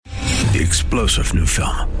The explosive new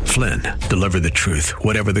film, Flynn, deliver the truth,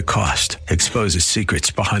 whatever the cost, exposes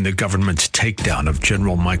secrets behind the government's takedown of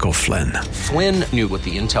General Michael Flynn. Flynn knew what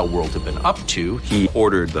the intel world had been up to. He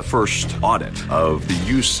ordered the first audit of the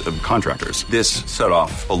use of contractors. This set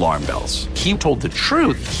off alarm bells. He told the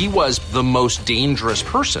truth. He was the most dangerous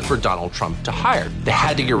person for Donald Trump to hire. They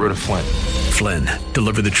had to get rid of Flynn. Flynn,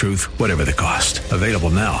 deliver the truth, whatever the cost. Available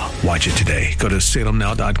now. Watch it today. Go to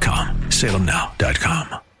salemnow.com.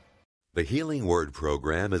 salemnow.com. The Healing Word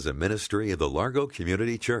program is a ministry of the Largo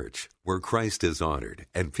Community Church, where Christ is honored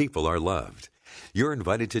and people are loved. You're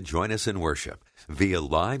invited to join us in worship via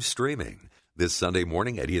live streaming this Sunday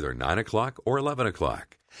morning at either 9 o'clock or 11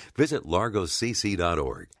 o'clock. Visit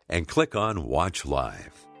largocc.org and click on Watch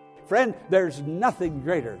Live. Friend, there's nothing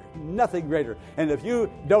greater. And if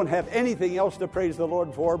you don't have anything else to praise the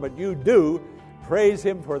Lord for, but you do, praise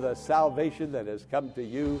Him for the salvation that has come to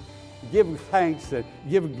you. Give thanks, and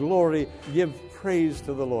give glory, give praise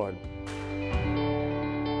to the Lord.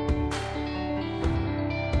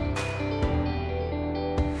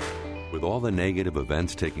 With all the negative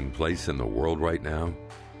events taking place in the world right now,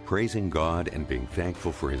 praising God and being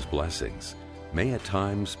thankful for His blessings may at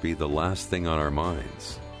times be the last thing on our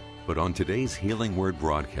minds. But on today's Healing Word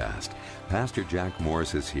broadcast, Pastor Jack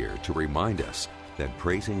Morris is here to remind us that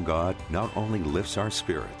praising God not only lifts our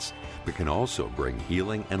spirits, but can also bring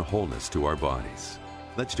healing and wholeness to our bodies.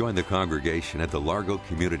 Let's join the congregation at the Largo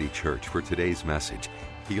Community Church for today's message,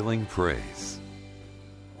 Healing Praise.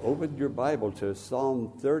 Open your Bible to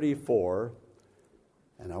Psalm 34,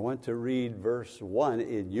 and I want to read verse 1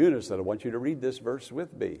 in unison. I want you to read this verse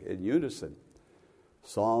with me in unison.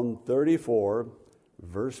 Psalm 34,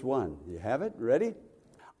 verse 1. You have it? Ready?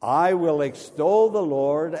 I will extol the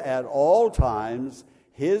Lord at all times.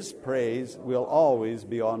 His praise will always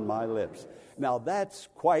be on my lips. Now that's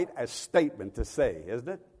quite a statement to say, isn't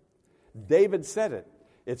it? David said it.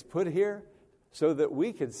 It's put here so that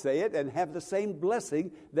we can say it and have the same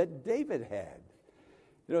blessing that David had.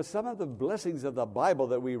 You know, some of the blessings of the Bible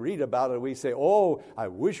that we read about and we say, oh, I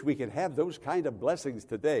wish we could have those kind of blessings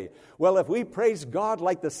today. Well, if we praise God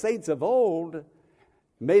like the saints of old,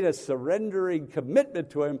 made a surrendering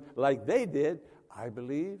commitment to Him like they did, I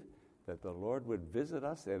believe that the Lord would visit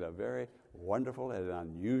us in a very wonderful and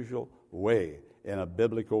unusual way, in a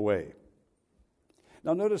biblical way.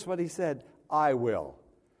 Now notice what he said, I will.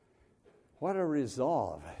 What a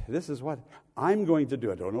resolve. This is what I'm going to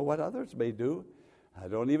do. I don't know what others may do. I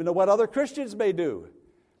don't even know what other Christians may do.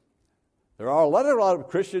 There are a lot of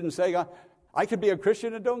Christians saying, I could be a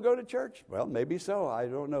Christian and don't go to church. Well, maybe so. I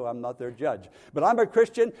don't know. I'm not their judge. But I'm a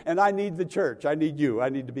Christian and I need the church. I need you. I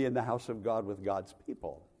need to be in the house of God with God's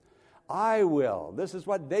people. I will. This is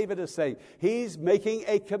what David is saying. He's making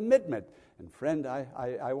a commitment. And friend,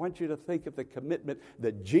 I want you to think of the commitment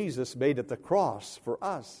that Jesus made at the cross for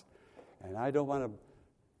us. And I don't want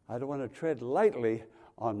to tread lightly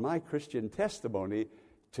on my Christian testimony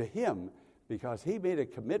to Him, because He made a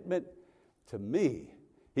commitment to me.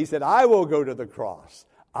 He said, I will go to the cross.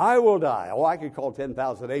 I will die. Oh, I could call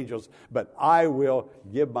 10,000 angels, but I will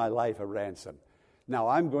give my life a ransom. Now,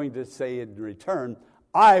 I'm going to say in return,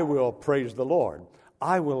 I will praise the Lord.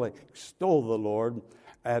 I will extol the Lord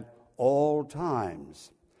at all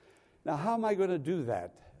times. Now, how am I going to do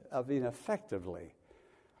that effectively?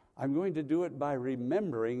 I'm going to do it by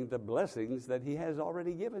remembering the blessings that He has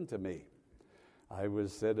already given to me. I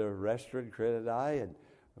was at a restaurant, Cred and I, and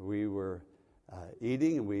we were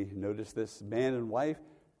eating, and we noticed this man and wife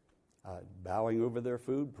bowing over their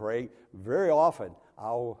food, praying. Very often,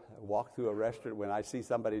 I'll walk through a restaurant. When I see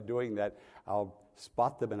somebody doing that, I'll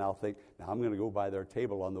spot them and I'll think, now I'm going to go by their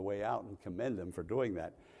table on the way out and commend them for doing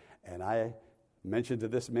that. And I mentioned to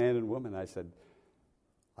this man and woman, I said,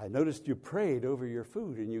 I noticed you prayed over your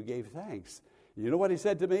food and you gave thanks. You know what he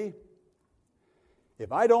said to me?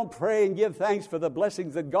 If I don't pray and give thanks for the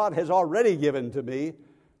blessings that God has already given to me,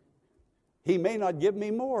 He may not give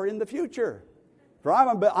me more in the future. For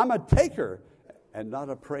I'm a taker and not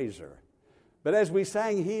a praiser. But as we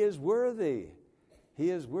sang, He is worthy.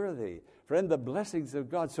 He is worthy. Friend, the blessings of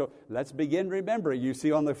God. So let's begin remembering. You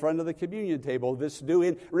see on the front of the communion table, this new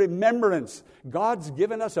in remembrance. God's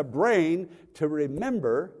given us a brain to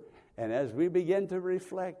remember. And as we begin to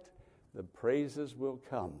reflect, the praises will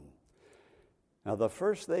come. Now, the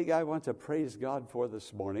first thing I want to praise God for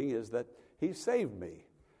this morning is that He saved me.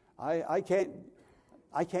 I can't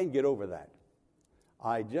get over that.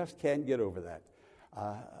 I just can't get over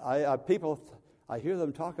that. People, I hear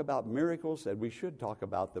them talk about miracles, and we should talk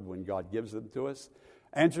about them when God gives them to us.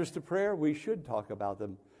 Answers to prayer, we should talk about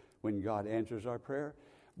them when God answers our prayer.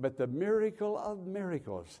 But the miracle of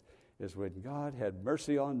miracles is when God had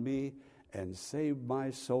mercy on me and saved my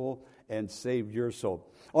soul and saved your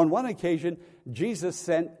soul. On one occasion, Jesus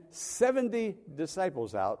sent 70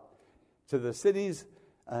 disciples out to the cities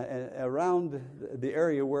around the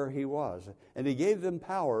area where he was. And he gave them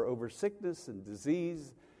power over sickness and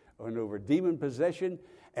disease and over demon possession.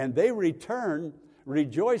 And they returned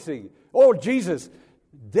rejoicing. Oh, Jesus,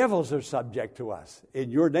 devils are subject to us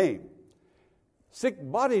in your name. Sick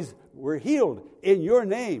bodies were healed in your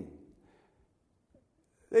name.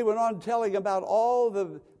 They went on telling about all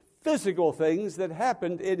the physical things that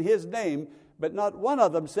happened in his name, but not one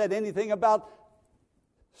of them said anything about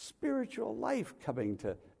spiritual life coming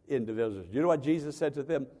to individuals. You know what Jesus said to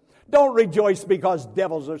them? Don't rejoice because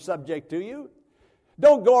devils are subject to you.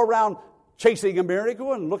 Don't go around chasing a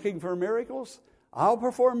miracle and looking for miracles. I'll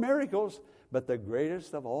perform miracles, but the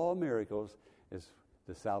greatest of all miracles is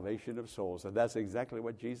the salvation of souls. And that's exactly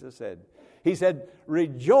what Jesus said. He said,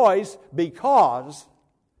 rejoice because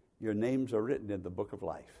your names are written in the book of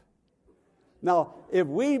life. Now, if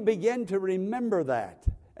we begin to remember that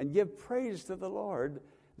and give praise to the Lord,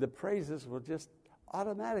 the praises will just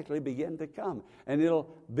automatically begin to come. And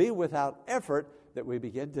it'll be without effort that we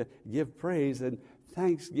begin to give praise and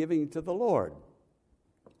thanksgiving to the Lord.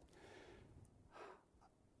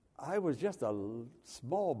 I was just a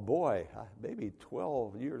small boy, maybe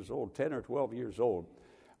 12 years old, 10 or 12 years old.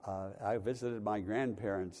 I visited my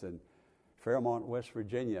grandparents in Fairmont, West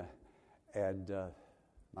Virginia, and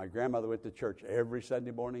my grandmother went to church every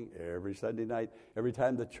Sunday morning, every Sunday night. Every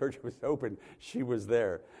time the church was open, she was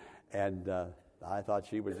there. And I thought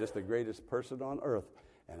she was just the greatest person on earth.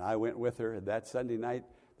 And I went with her. And that Sunday night,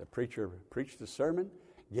 the preacher preached a sermon,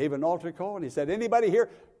 gave an altar call, and he said, anybody here,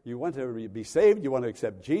 you want to be saved? You want to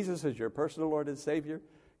accept Jesus as your personal Lord and Savior?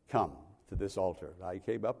 Come to this altar. I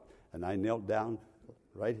came up and I knelt down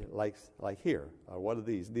right like here, on one of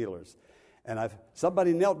these kneelers. And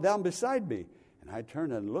somebody knelt down beside me. And I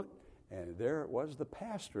turned and looked, and there was the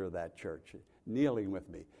pastor of that church kneeling with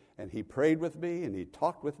me. And he prayed with me, and he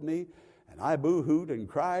talked with me, and I boo-hooed and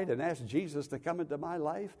cried and asked Jesus to come into my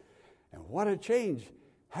life. And what a change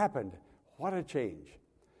happened. What a change.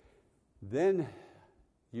 Then,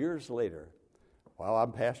 years later, while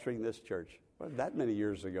I'm pastoring this church, well, that many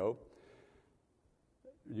years ago,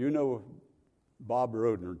 you know Bob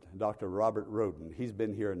Roden, Dr. Robert Roden. He's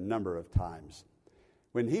been here a number of times.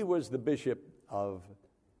 When he was the bishop of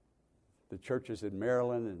the churches in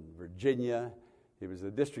Maryland and Virginia, he was the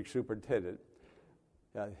district superintendent.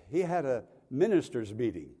 He had a ministers'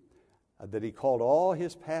 meeting that he called all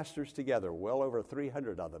his pastors together, well over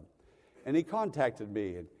 300 of them. And he contacted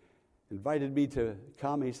me and invited me to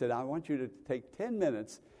come. He said, I want you to take 10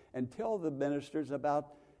 minutes and tell the ministers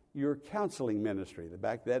about your counseling ministry.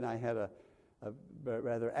 Back then I had a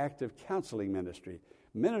rather active counseling ministry.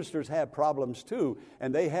 Ministers have problems too,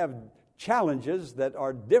 and they have challenges that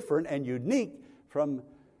are different and unique from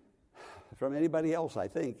anybody else, I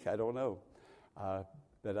think. I don't know.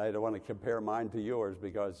 That I don't want to compare mine to yours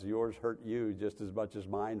because yours hurt you just as much as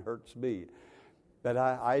mine hurts me. But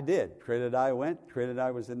I did. Credit I went. Credit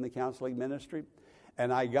I was in the counseling ministry.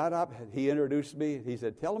 And I got up, and he introduced me. He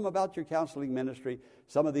said, tell them about your counseling ministry.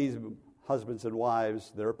 Some of these husbands and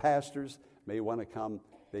wives, they're pastors, may want to come.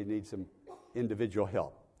 They need some individual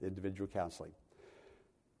help, individual counseling.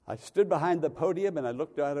 I stood behind the podium and I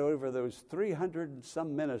looked out over those 300 and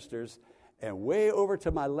some ministers, and way over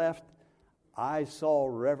to my left, I saw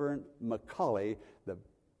Reverend McCauley, the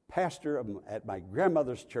pastor at my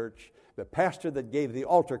grandmother's church, the pastor that gave the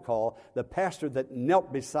altar call, the pastor that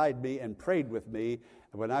knelt beside me and prayed with me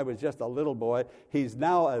when I was just a little boy. He's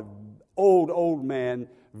now an old man,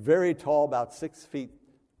 very tall, about 6 feet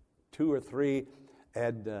 2 or 3,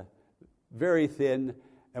 and very thin.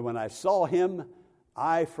 And when I saw him,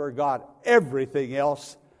 I forgot everything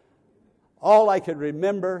else. All I could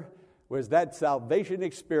remember was that salvation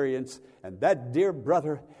experience and that dear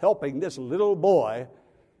brother helping this little boy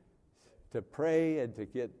to pray and to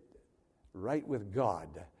get right with God.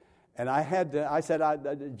 And I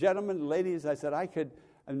said, gentlemen, ladies, I said, I could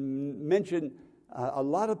mention a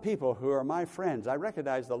lot of people who are my friends. I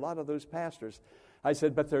recognized a lot of those pastors. I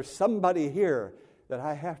said, but there's somebody here that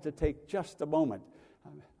I have to take just a moment.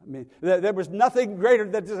 I mean, there was nothing greater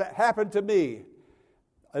that has happened to me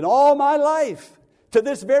in all my life to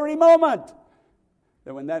this very moment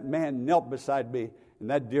than when that man knelt beside me and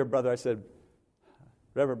that dear brother. I said,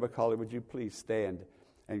 Reverend McCauley, would you please stand?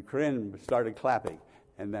 And Corinne started clapping,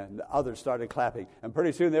 and then the others started clapping. And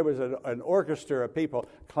pretty soon there was an orchestra of people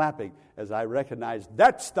clapping as I recognized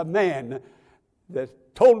that's the man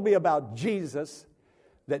that told me about Jesus,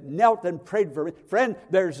 that knelt and prayed for me. Friend,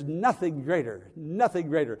 there's nothing greater, nothing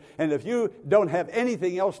greater. And if you don't have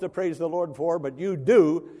anything else to praise the Lord for, but you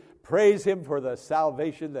do, praise Him for the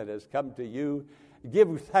salvation that has come to you.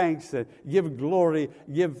 Give thanks, give glory,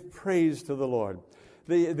 give praise to the Lord.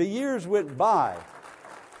 The years went by.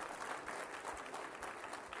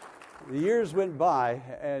 The years went by,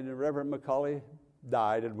 and Reverend Macaulay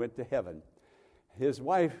died and went to heaven. His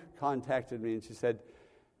wife contacted me, and she said,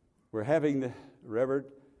 we're having the Reverend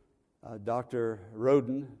Dr.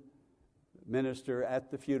 Roden, minister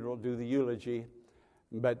at the funeral, do the eulogy,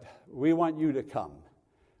 but we want you to come.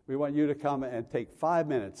 We want you to come and take 5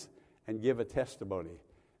 minutes and give a testimony.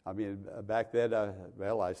 I mean, back then,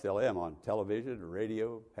 I still am on television,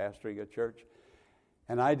 radio, pastoring a church,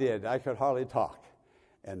 and I did. I could hardly talk.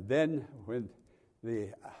 And then when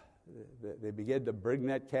they began to bring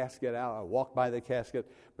that casket out, I walked by the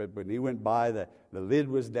casket, but when he went by, the lid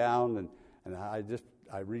was down, and I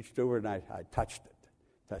reached over and I touched it.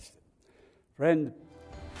 Friend,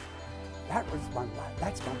 that was my life.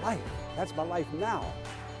 That's my life. That's my life now.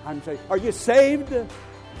 I'm saying, are you saved?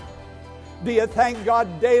 Do you thank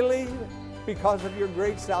God daily because of your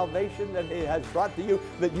great salvation that He has brought to you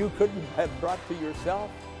that you couldn't have brought to yourself?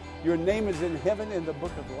 Your name is in heaven in the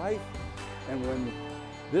book of life. And when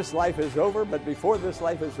this life is over, but before this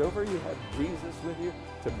life is over, you have Jesus with you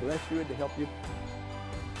to bless you and to help you.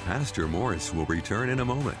 Pastor Morris will return in a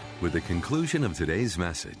moment with the conclusion of today's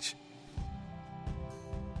message.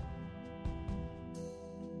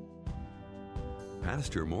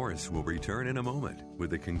 Pastor Morris will return in a moment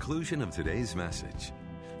with the conclusion of today's message.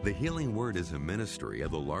 The Healing Word is a ministry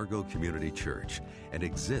of the Largo Community Church and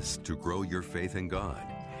exists to grow your faith in God.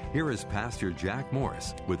 Here is Pastor Jack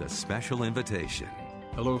Morris with a special invitation.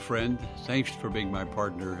 Hello, friend. Thanks for being my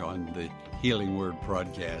partner on the Healing Word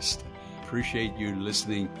broadcast. Appreciate you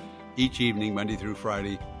listening each evening, Monday through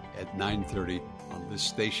Friday at 9:30 on this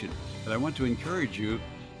station. And I want to encourage you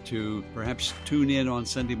to perhaps tune in on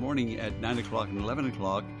Sunday morning at 9 o'clock and 11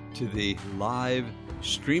 o'clock to the live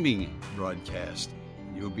streaming broadcast.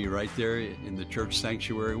 You'll be right there in the church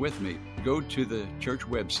sanctuary with me. Go to the church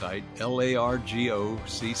website,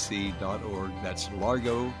 largocc.org. That's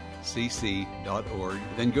largocc.org.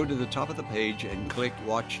 Then go to the top of the page and click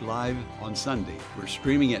Watch Live on Sunday. We're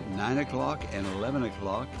streaming at 9 o'clock and 11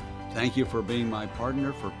 o'clock. Thank you for being my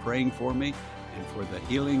partner, for praying for me, and for the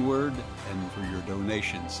Healing Word, and for your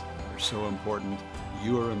donations. They're so important.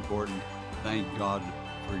 You are important. Thank God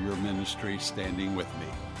for your ministry standing with me.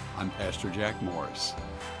 I'm Pastor Jack Morris.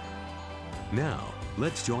 Now,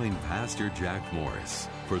 let's join Pastor Jack Morris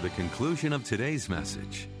for the conclusion of today's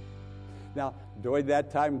message. Now, during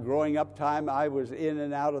that time, growing up time, I was in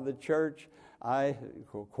and out of the church. I,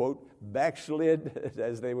 quote, backslid,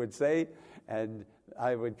 as they would say, and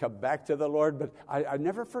I would come back to the Lord, but I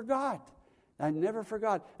never forgot.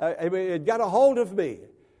 It got a hold of me.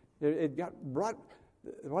 It got brought,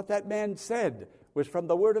 what that man said was from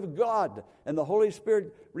the Word of God, and the Holy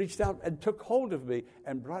Spirit reached out and took hold of me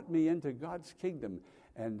and brought me into God's kingdom.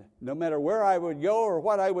 And no matter where I would go or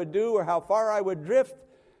what I would do or how far I would drift,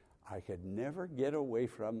 I could never get away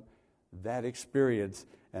from that experience,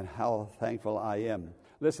 and how thankful I am.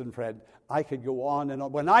 Listen, friend, I could go on and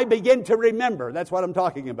on. When I begin to remember, that's what I'm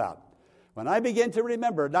talking about. When I begin to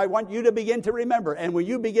remember, and I want you to begin to remember, and when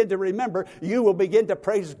you begin to remember, you will begin to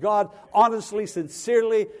praise God honestly,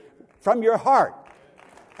 sincerely, from your heart.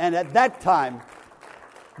 And at that time,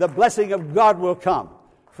 the blessing of God will come.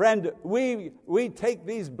 Friend, we take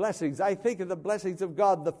these blessings. I think of the blessings of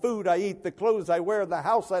God, the food I eat, the clothes I wear, the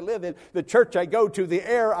house I live in, the church I go to, the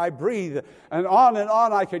air I breathe, and on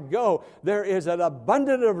I could go. There is an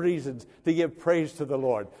abundance of reasons to give praise to the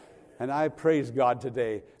Lord. And I praise God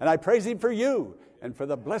today. And I praise Him for you and for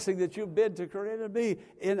the blessing that you've been to create in me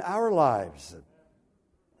in our lives.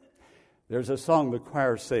 There's a song the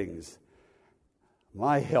choir sings.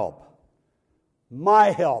 My help,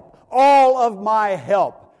 all of my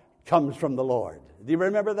help comes from the Lord. Do you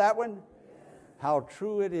remember that one? How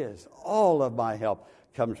true it is. All of my help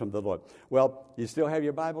comes from the Lord. Well, you still have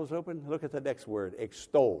your Bibles open? Look at the next word,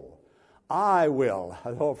 extol. I will.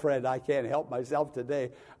 Oh, friend, I can't help myself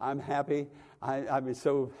today. I'm happy. I'm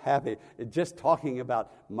so happy. Just talking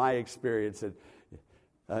about my experience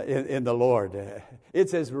in the Lord.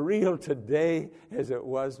 It's as real today as it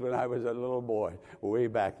was when I was a little boy, way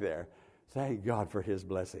back there. Thank God for His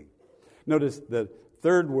blessing. Notice the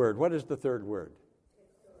third word. What is the third word?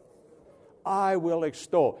 I will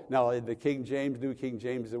extol. Now, in the King James, New King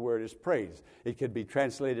James, the word is praise. It could be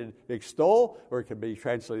translated extol, or it could be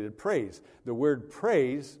translated praise. The word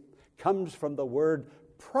praise comes from the word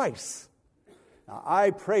price. Now,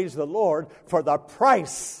 I praise the Lord for the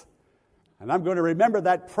price. And I'm going to remember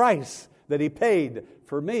that price that He paid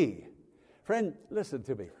for me. Friend, listen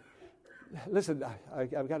to me. Listen,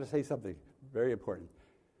 I've got to say something very important.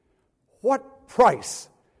 What price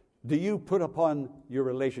do you put upon your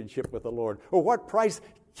relationship with the Lord? Or what price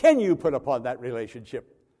can you put upon that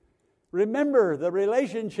relationship? Remember the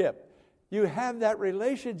relationship. You have that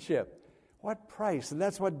relationship. What price? And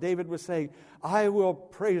that's what David was saying. I will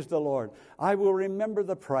praise the Lord. I will remember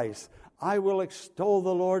the price. I will extol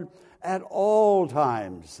the Lord at all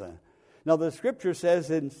times. Now the scripture says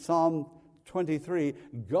in Psalm 23,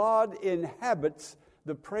 God inhabits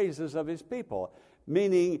the praises of His people.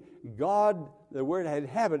 Meaning God, the word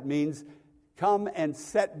inhabit means come and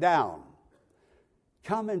set down.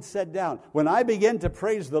 Come and sit down. When I begin to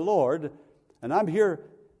praise the Lord, and I'm here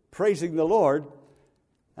praising the Lord,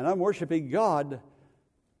 and I'm worshiping God,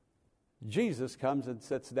 Jesus comes and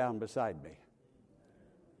sits down beside me.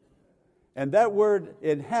 And that word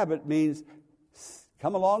inhabit means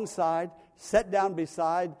come alongside, sit down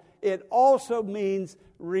beside. It also means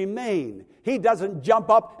remain. He doesn't jump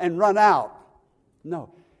up and run out.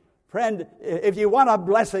 No. Friend, if you want a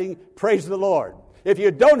blessing, praise the Lord. If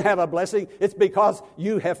you don't have a blessing, it's because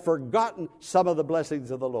you have forgotten some of the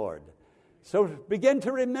blessings of the Lord. So begin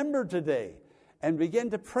to remember today and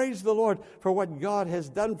begin to praise the Lord for what God has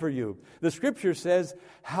done for you. The scripture says,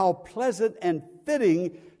 how pleasant and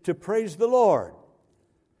fitting to praise the Lord.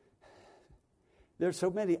 There's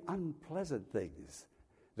so many unpleasant things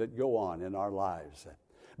that go on in our lives.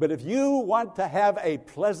 But if you want to have a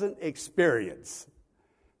pleasant experience,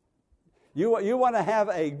 you want to have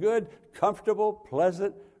a good, comfortable,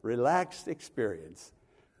 pleasant, relaxed experience,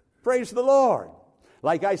 praise the Lord.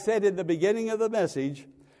 Like I said in the beginning of the message,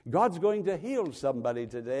 God's going to heal somebody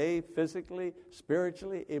today, physically,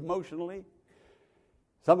 spiritually, emotionally.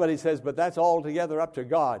 Somebody says, but that's altogether up to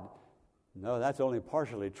God. No, that's only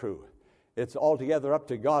partially true. It's altogether up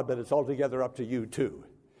to God, but it's altogether up to you too.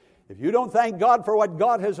 If you don't thank God for what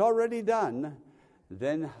God has already done,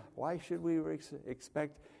 then why should we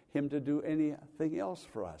expect Him to do anything else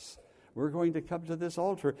for us? We're going to come to this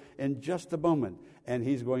altar in just a moment, and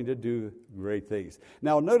He's going to do great things.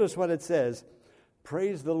 Now, notice what it says.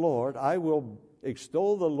 Praise the Lord. I will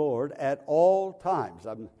extol the Lord at all times.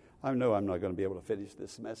 I know I'm not going to be able to finish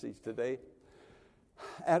this message today.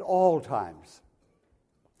 At all times.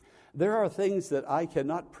 There are things that I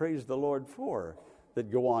cannot praise the Lord for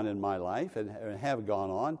that go on in my life and have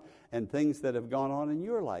gone on, and things that have gone on in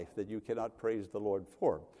your life that you cannot praise the Lord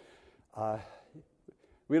for.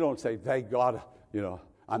 We don't say, thank God,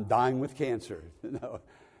 I'm dying with cancer. No,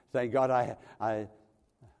 thank God I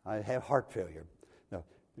have heart failure. No,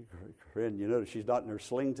 Corinne, you notice she's not in her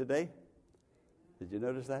sling today? Did you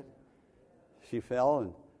notice that? She fell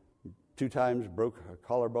and 2 times broke her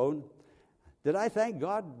collarbone. Did I thank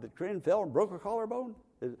God that Corinne fell and broke her collarbone?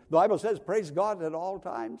 The Bible says, praise God at all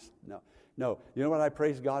times. No. You know what I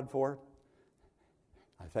praise God for?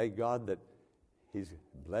 I thank God that He's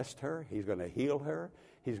blessed her. He's going to heal her.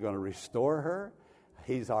 He's going to restore her.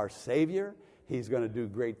 He's our Savior. He's going to do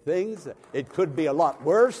great things. It could be a lot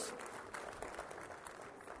worse.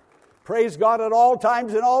 Praise God at all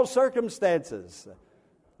times in all circumstances.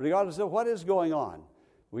 Regardless of what is going on,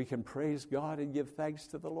 we can praise God and give thanks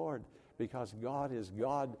to the Lord because God is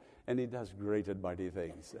God and He does great and mighty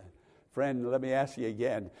things. Friend, let me ask you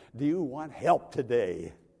again, do you want help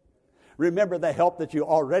today? Remember the help that you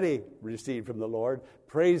already received from the Lord.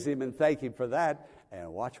 Praise Him and thank Him for that,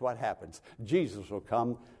 and watch what happens. Jesus will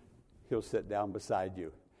come. He'll sit down beside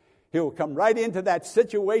you. He'll come right into that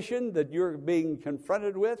situation that you're being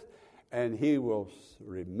confronted with, and He will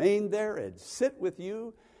remain there and sit with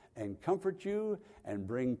you and comfort you and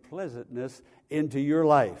bring pleasantness into your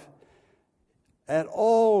life at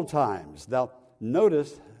all times. Now,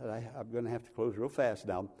 notice, I'm going to have to close real fast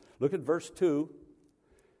now. Look at verse 2.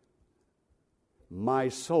 My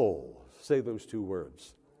soul, say those 2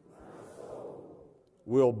 words,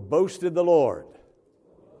 will boast in the Lord.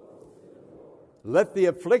 Let the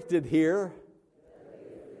afflicted hear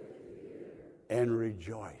and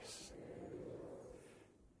rejoice.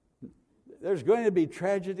 There's going to be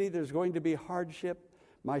tragedy. There's going to be hardship.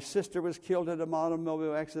 My sister was killed in an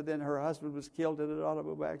automobile accident. Her husband was killed in an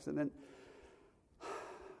automobile accident.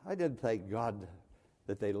 I didn't thank God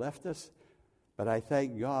that they left us, but I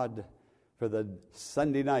thank God for the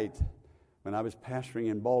Sunday night when I was pastoring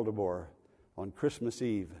in Baltimore on Christmas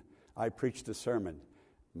Eve. I preached a sermon.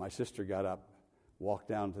 My sister got up, walked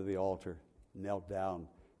down to the altar, knelt down,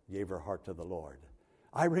 gave her heart to the Lord.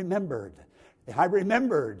 I remembered, and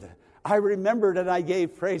I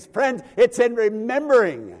gave praise. Friends, it's in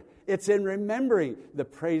remembering It's in remembering the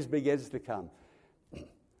praise begins to come.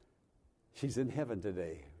 She's in heaven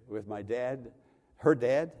today with my dad, her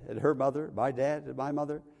dad, and her mother, my dad and my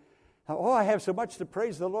mother. Oh, I have so much to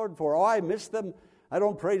praise the Lord for. Oh, I miss them. I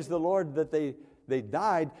don't praise the Lord that they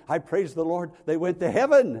died. I praise the Lord they went to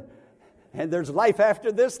heaven. And there's life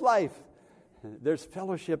after this life. There's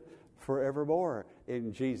fellowship forevermore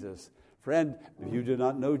in Jesus. Friend, if you do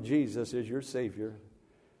not know Jesus as your Savior,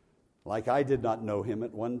 like I did not know him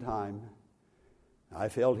at one time, I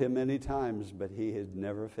failed him many times, but he has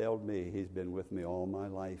never failed me. He's been with me all my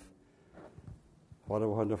life. What a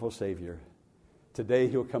wonderful Savior. Today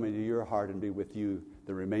he'll come into your heart and be with you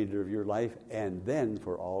the remainder of your life and then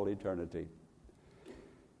for all eternity.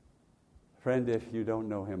 Friend, if you don't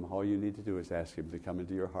know him, all you need to do is ask him to come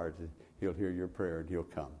into your heart. He'll hear your prayer and he'll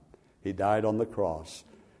come. He died on the cross.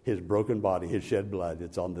 His broken body, his shed blood,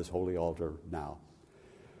 it's on this holy altar now.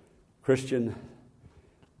 Christian,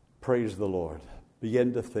 praise the Lord.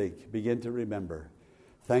 Begin to think. Begin to remember.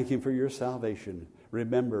 Thank him for your salvation.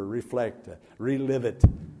 Remember, reflect, relive it.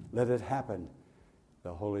 Let it happen.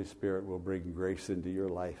 The Holy Spirit will bring grace into your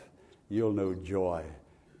life. You'll know joy.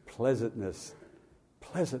 Pleasantness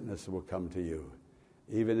will come to you,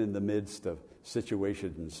 even in the midst of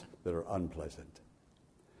situations that are unpleasant.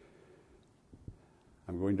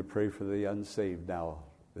 I'm going to pray for the unsaved now,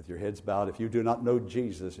 with your heads bowed. If you do not know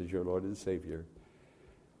Jesus as your Lord and Savior,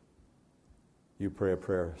 you pray a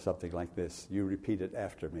prayer something like this. You repeat it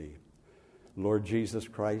after me. Lord Jesus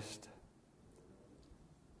Christ,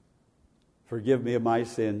 forgive me of my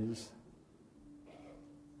sins.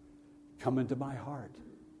 Come into my heart.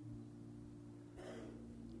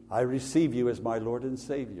 I receive you as my Lord and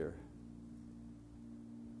Savior.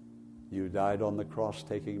 You died on the cross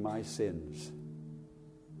taking my sins.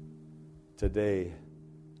 Today,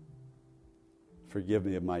 forgive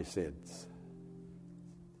me of my sins.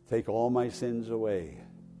 Take all my sins away.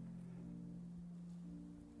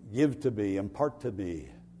 Give to me, impart to me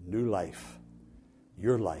new life,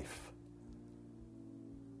 your life.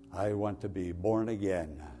 I want to be born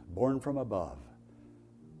again, born from above.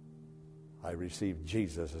 I receive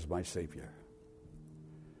Jesus as my Savior.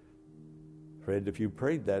 Friend, if you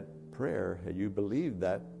prayed that prayer and you believe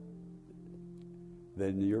that,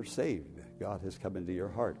 then you're saved. God has come into your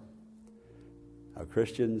heart. Now,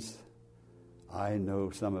 Christians, I know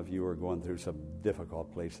some of you are going through some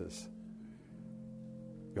difficult places.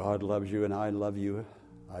 God loves you and I love you.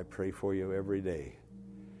 I pray for you every day.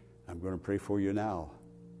 I'm going to pray for you now.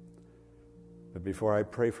 But before I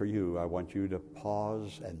pray for you, I want you to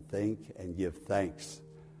pause and think and give thanks.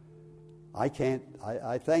 I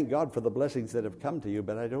thank God for the blessings that have come to you,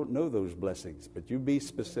 but I don't know those blessings. But you be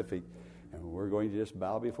specific, and we're going to just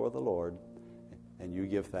bow before the Lord, and you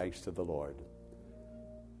give thanks to the Lord.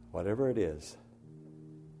 Whatever it is,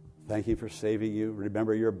 thank Him for saving you.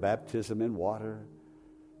 Remember your baptism in water.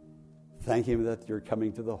 Thank Him that you're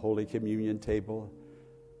coming to the Holy Communion table.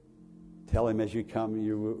 Tell Him as you come,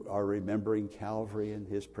 you are remembering Calvary and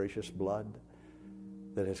His precious blood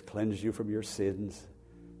that has cleansed you from your sins,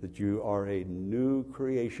 that you are a new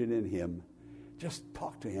creation in Him. Just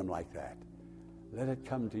talk to Him like that. Let it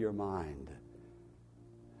come to your mind.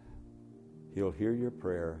 He'll hear your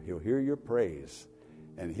prayer. He'll hear your praise.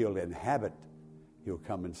 And He'll inhabit. He'll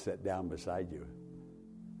come and sit down beside you.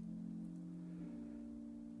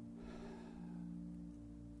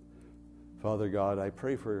 Father God, I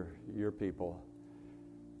pray for your people,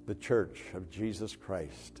 the Church of Jesus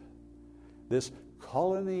Christ, this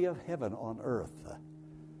colony of heaven on earth.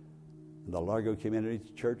 The Largo Community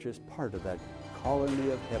Church is part of that colony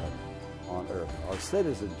of heaven on earth. Our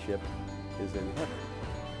citizenship is in heaven.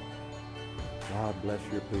 God bless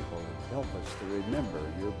your people and help us to remember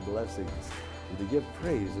your blessings and to give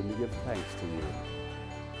praise and to give thanks to you.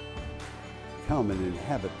 Come and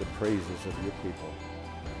inhabit the praises of your people.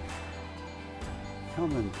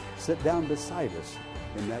 Come and sit down beside us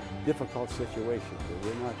in that difficult situation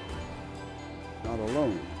where we're not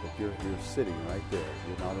alone, but you're sitting right there.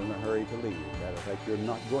 You're not in a hurry to leave. Matter of fact, you're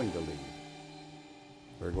not going to leave.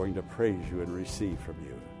 We're going to praise you and receive from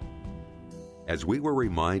you. As we were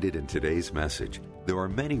reminded in today's message, there are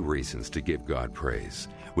many reasons to give God praise,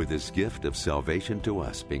 with His gift of salvation to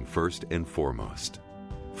us being first and foremost.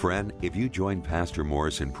 Friend, if you join Pastor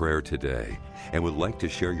Morris in prayer today and would like to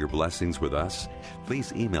share your blessings with us,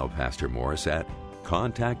 please email Pastor Morris at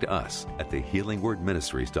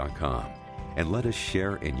contactus@thehealingwordministries.com and let us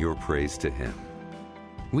share in your praise to Him.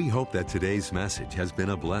 We hope that today's message has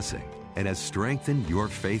been a blessing and has strengthened your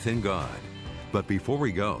faith in God. But before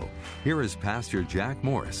we go, here is Pastor Jack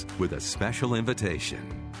Morris with a special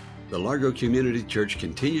invitation. The Largo Community Church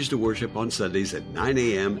continues to worship on Sundays at 9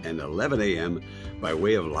 a.m. and 11 a.m. by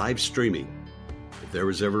way of live streaming. If there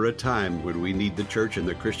was ever a time when we need the church and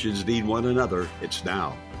the Christians need one another, it's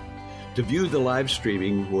now. To view the live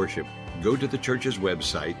streaming worship, go to the church's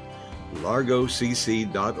website,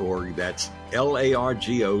 largocc.org. That's largocc.org.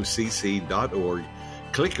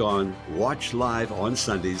 Click on Watch Live on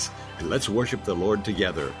Sundays, and let's worship the Lord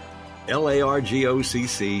together.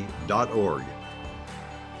 largocc.org.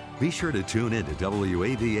 Be sure to tune in to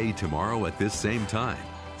WAVA tomorrow at this same time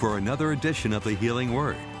for another edition of the Healing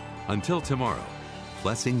Word. Until tomorrow,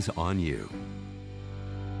 blessings on you.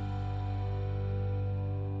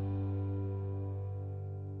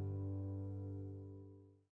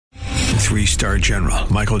 3-star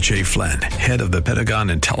General Michael J. Flynn, head of the Pentagon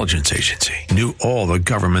Intelligence Agency, knew all the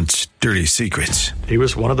government's dirty secrets. He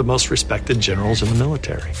was one of the most respected generals in the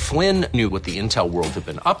military. Flynn knew what the intel world had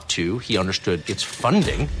been up to. He understood its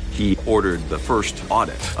funding. He ordered the first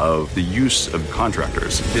audit of the use of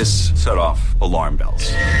contractors. This set off alarm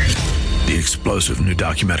bells. The explosive new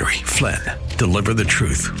documentary, Flynn, Deliver the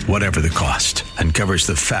Truth, Whatever the Cost, uncovers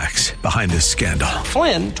the facts behind this scandal.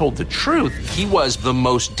 Flynn told the truth. He was the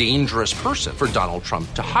most dangerous person for Donald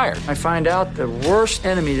Trump to hire. I find out the worst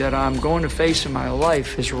enemy that I'm going to face in my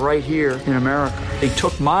life is right here in America. They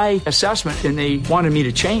took my assessment and they wanted me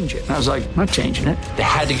to change it. And I was like, I'm not changing it. They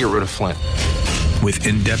had to get rid of Flynn. With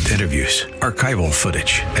in-depth interviews, archival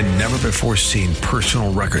footage, and never-before-seen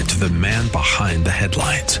personal records of the man behind the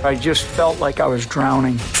headlines. I just felt like I was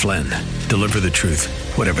drowning. Flynn, Deliver the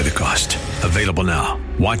Truth, Whatever the Cost. Available now.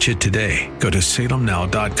 Watch it today. Go to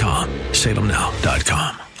salemnow.com.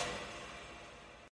 salemnow.com.